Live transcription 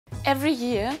Every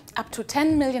year, up to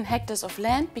 10 million hectares of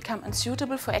land become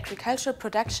unsuitable for agricultural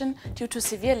production due to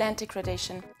severe land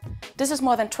degradation. This is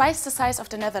more than twice the size of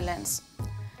the Netherlands.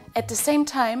 At the same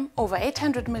time, over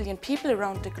 800 million people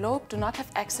around the globe do not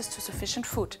have access to sufficient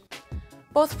food.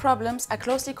 Both problems are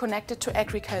closely connected to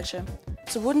agriculture.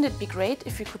 So wouldn't it be great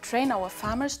if we could train our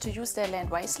farmers to use their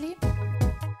land wisely?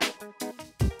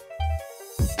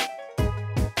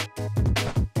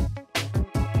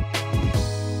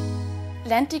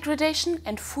 Land degradation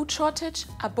and food shortage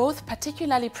are both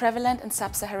particularly prevalent in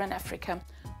Sub-Saharan Africa,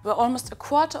 where almost a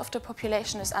quarter of the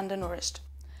population is undernourished.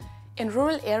 In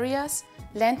rural areas,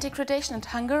 land degradation and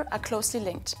hunger are closely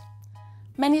linked.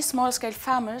 Many small-scale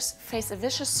farmers face a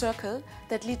vicious circle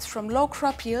that leads from low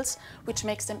crop yields, which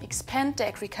makes them expand their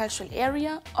agricultural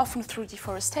area, often through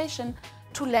deforestation,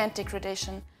 to land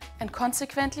degradation, and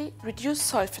consequently reduce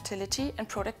soil fertility and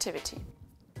productivity.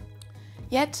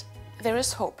 Yet, there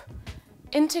is hope.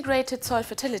 Integrated Soil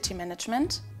Fertility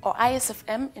Management, or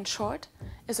ISFM in short,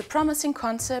 is a promising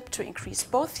concept to increase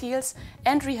both yields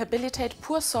and rehabilitate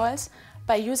poor soils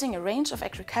by using a range of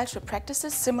agricultural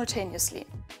practices simultaneously.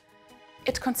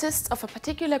 It consists of a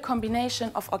particular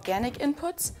combination of organic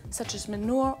inputs, such as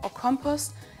manure or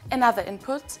compost, and other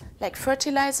inputs, like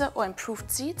fertilizer or improved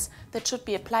seeds, that should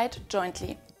be applied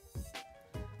jointly.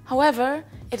 However,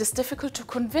 it is difficult to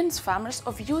convince farmers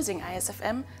of using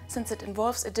ISFM since it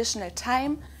involves additional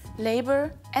time,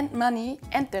 labor and money,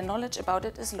 and their knowledge about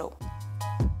it is low.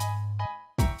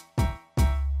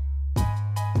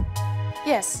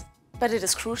 Yes, but it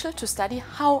is crucial to study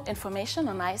how information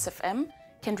on ISFM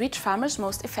can reach farmers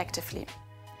most effectively.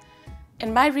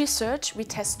 In my research, we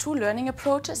test two learning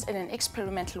approaches in an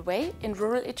experimental way in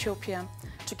rural Ethiopia,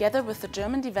 together with the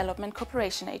German Development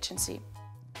Cooperation Agency.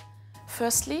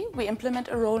 Firstly, we implement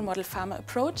a role model farmer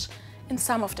approach in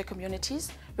some of the communities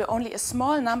where only a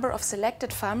small number of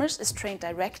selected farmers is trained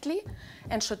directly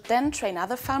and should then train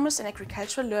other farmers in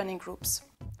agricultural learning groups.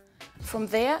 From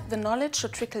there, the knowledge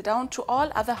should trickle down to all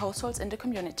other households in the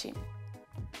community.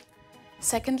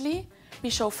 Secondly, we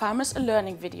show farmers a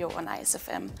learning video on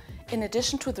ISFM, in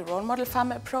addition to the role model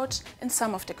farmer approach in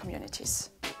some of the communities.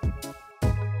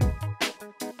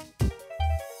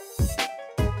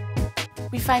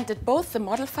 We find that both the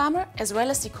model farmer as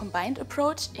well as the combined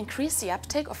approach increase the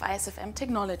uptake of ISFM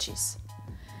technologies.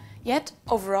 Yet,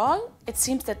 overall, it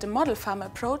seems that the model farmer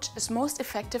approach is most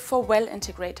effective for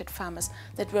well-integrated farmers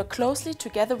that work closely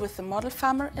together with the model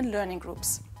farmer in learning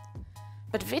groups.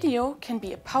 But video can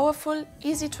be a powerful,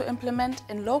 easy to implement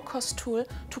and low-cost tool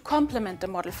to complement the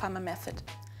model farmer method.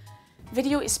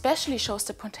 Video especially shows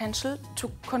the potential to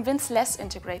convince less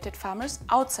integrated farmers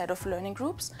outside of learning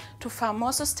groups to farm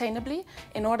more sustainably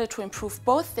in order to improve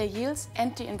both their yields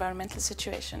and the environmental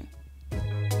situation.